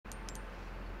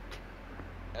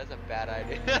That's a bad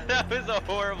idea. That was a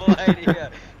horrible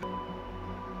idea.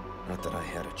 Not that I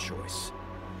had a choice.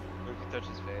 What if you touch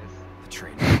his face? The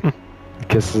train.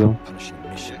 Kisses him. Punishing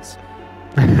missions.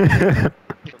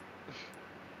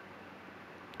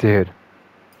 Dude.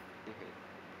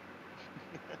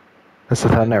 That's the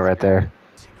thumbnail right there.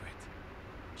 Secret.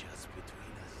 Just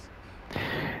between us.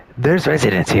 There's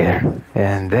residents here,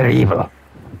 and they're evil.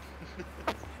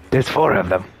 There's 4 of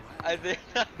them. I think,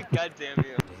 god damn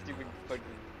you, stupid fucking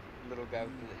little guy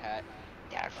with the hat.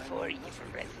 There are 4 evil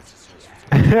residents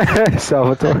here.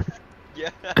 Salvatore.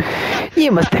 Yeah.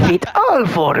 You must defeat all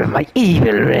 4 of my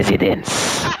evil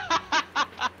residents.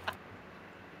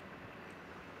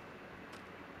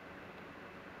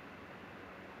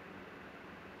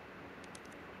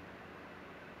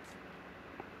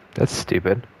 That's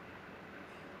stupid.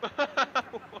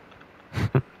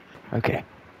 Okay.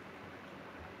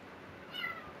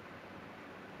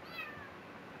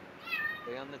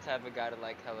 I'm the type of guy to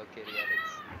like Hello Kitty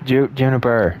edits.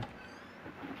 Juniper.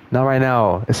 Not right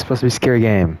now. It's supposed to be a scary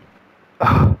game.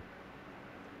 Ugh.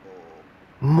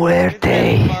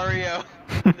 Muerte. His name is Mario.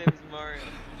 His name is Mario.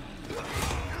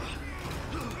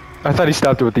 I thought he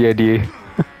stopped it with the ID.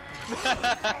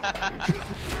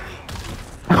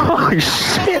 Oh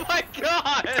shit! Oh my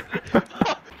god!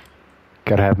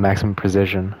 Gotta have maximum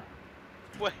precision.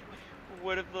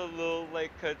 What if the little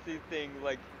like cutscene thing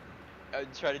like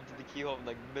tried to do the keyhole and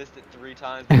like missed it 3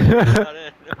 times?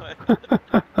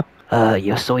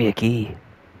 Yo soy aquí.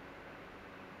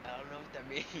 I don't know what that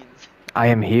means. I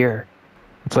am here.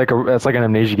 It's like an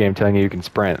amnesia game telling you can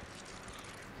sprint.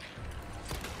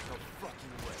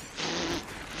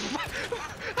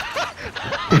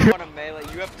 On a melee,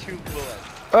 you have 2 bullets.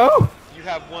 Oh! You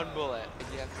have 1 bullet.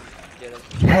 You have to get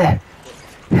it.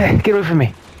 Hey, get away from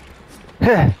me.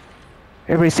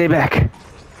 Everybody stay back.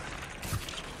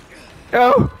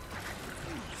 Oh!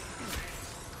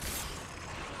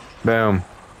 Boom.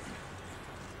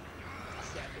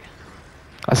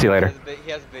 I'll see you later.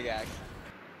 He has a big axe.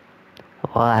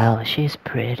 Wow, she's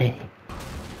pretty.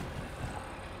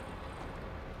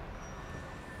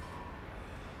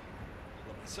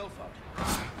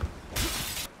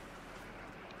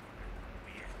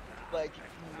 Like,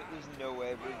 there's no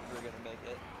way we're gonna make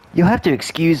it. You'll have to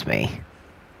excuse me.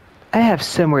 I have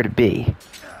somewhere to be.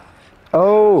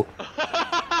 Oh!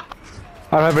 I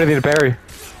don't have anything to parry.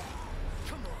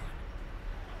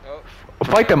 Oh.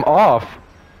 Fight them off!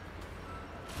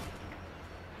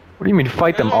 What do you mean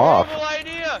fight them off? Horrible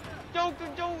idea! Don't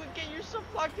get yourself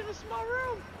locked in a small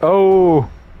room! Oh!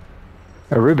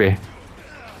 A ruby.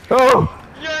 Oh!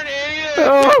 You're an idiot!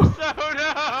 Oh! You're so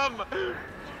dumb!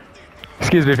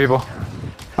 Excuse me, people.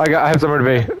 I have somewhere to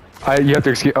be. You have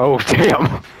to excuse. Oh,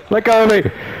 damn! Let go of me!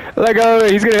 Let go of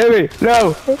me! He's gonna hit me!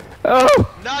 No!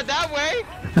 Oh! Not that way!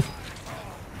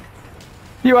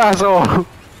 You asshole!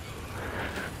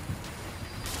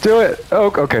 Do it!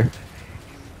 Oh, okay.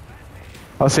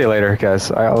 I'll see you later,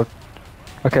 guys. I'll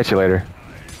catch you later.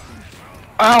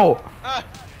 Ow!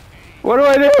 What do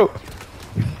I do?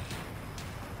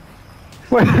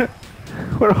 What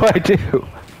do I do?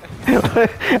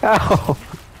 Ow!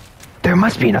 There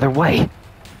must be another way.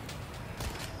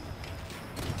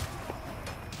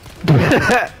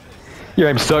 Your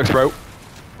aim sucks, bro.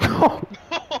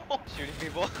 Shooting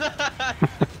people.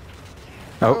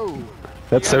 Oh,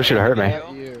 that so should have hurt me.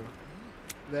 Got you.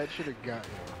 That should have got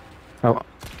you. Oh,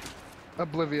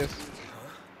 Oblivious.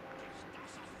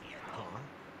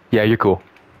 yeah, you're cool.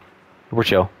 We're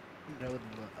chill. No,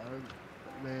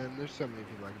 man, there's so many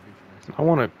people I could be for next. I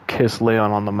want to kiss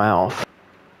Leon on the mouth.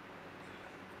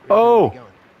 Where Oh! are we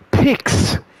going?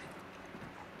 Pigs!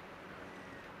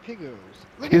 Piggos.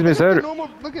 Excuse me, sir.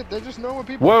 Look at, they're just normal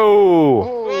people.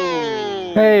 Whoa!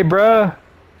 Oh. Hey, bruh.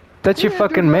 That's your Yeah,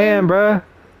 fucking dude, man, bruh.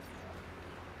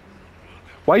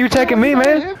 Why you attacking me,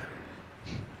 man?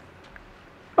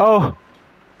 Oh,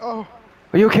 Oh.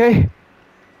 are you okay?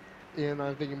 Yeah, no,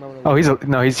 I'm thinking about Oh,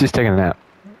 he's just taking a nap.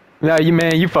 No,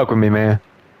 you fuck with me, man.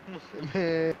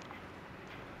 Man.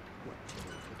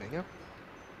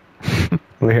 What?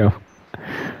 Leo.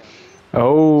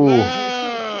 Oh.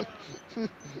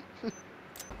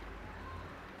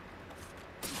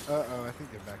 Uh-oh, I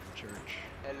think they're back in church.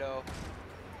 Hello.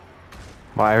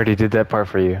 Well, I already did that part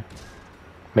for you.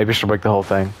 Maybe I should break the whole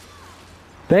thing.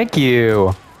 Thank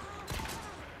you.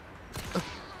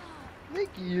 Thank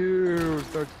you.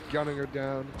 Start gunning her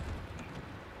down.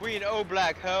 We an old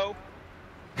black hoe.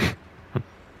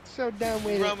 So done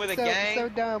with it. Run with a gang? So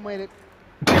done with it.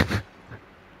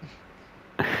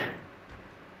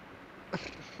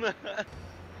 What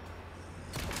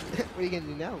are you gonna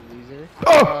do now, loser?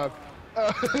 Oh!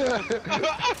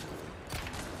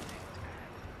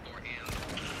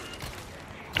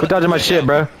 Quit dodging my shit,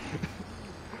 bro.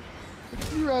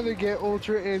 You rather get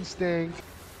Ultra Instinct.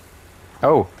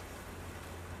 Oh.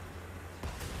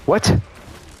 What?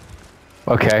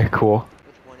 Okay, cool.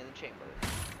 With one in the chamber.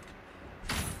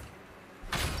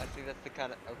 I think that's the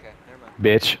kind of. Okay, never mind.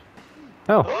 Bitch.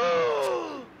 Oh.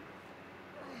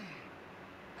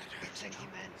 Sexy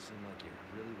man. Seemed like you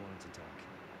really wanted to talk.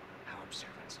 How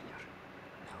observant, senor.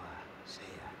 Now, say,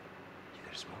 you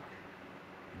got a smoke?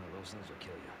 You know, those things will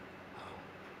kill you. Oh,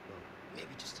 well,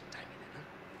 maybe just a tiny bit, huh?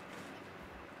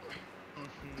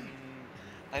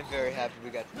 I'm very happy we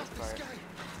got to this part.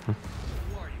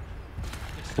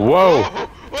 Whoa.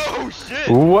 Oh shit!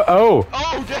 Whoa. Oh.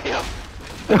 Oh damn!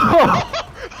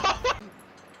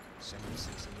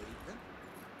 76 and 80, huh?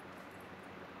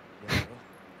 Yeah,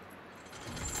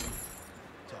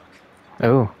 talk.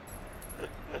 Oh.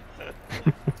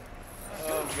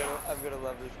 Oh, I'm gonna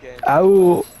love this game.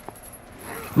 Ow.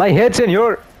 My head,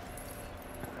 senor.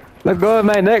 Let go of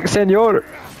my neck, senor.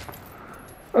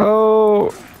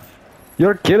 Oh.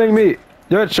 You're killing me.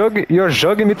 You're choking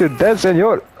me to death,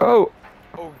 senor. Oh.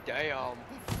 Oh damn!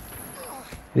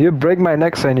 You break my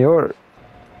neck, senor.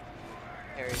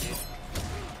 Harry, dude.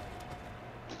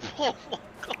 Oh my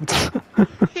god!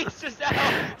 He's just out.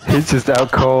 He's just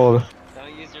out cold.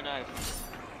 Don't use your knife.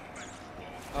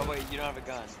 Oh wait, you don't have a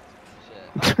gun.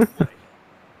 Shit.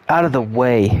 Out of the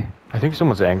way. I think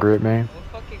someone's angry at me.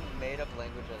 What fucking made up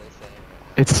language are they saying?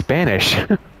 It's Spanish.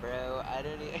 Bro, I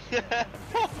didn't even.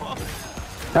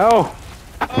 Oh!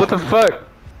 What the fuck?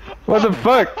 What the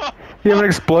fuck? You have an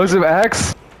explosive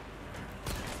axe?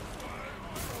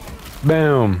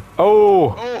 Boom.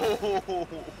 Oh! Oh!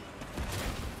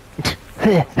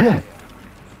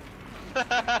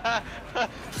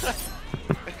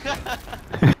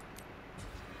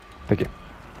 Thank you.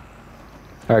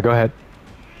 Alright, go ahead.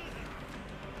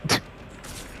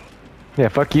 Yeah,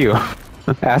 fuck you.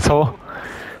 Asshole.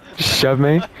 Shove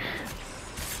me.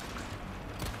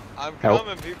 I'm Help.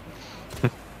 coming, people.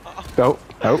 Oh,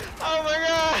 oh. Oh my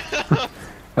god!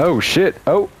 Oh shit.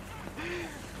 Oh.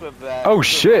 Clip that. Oh Clip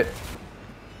shit.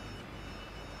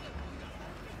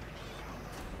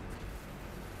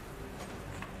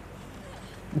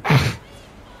 that.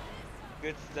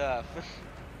 Good stuff.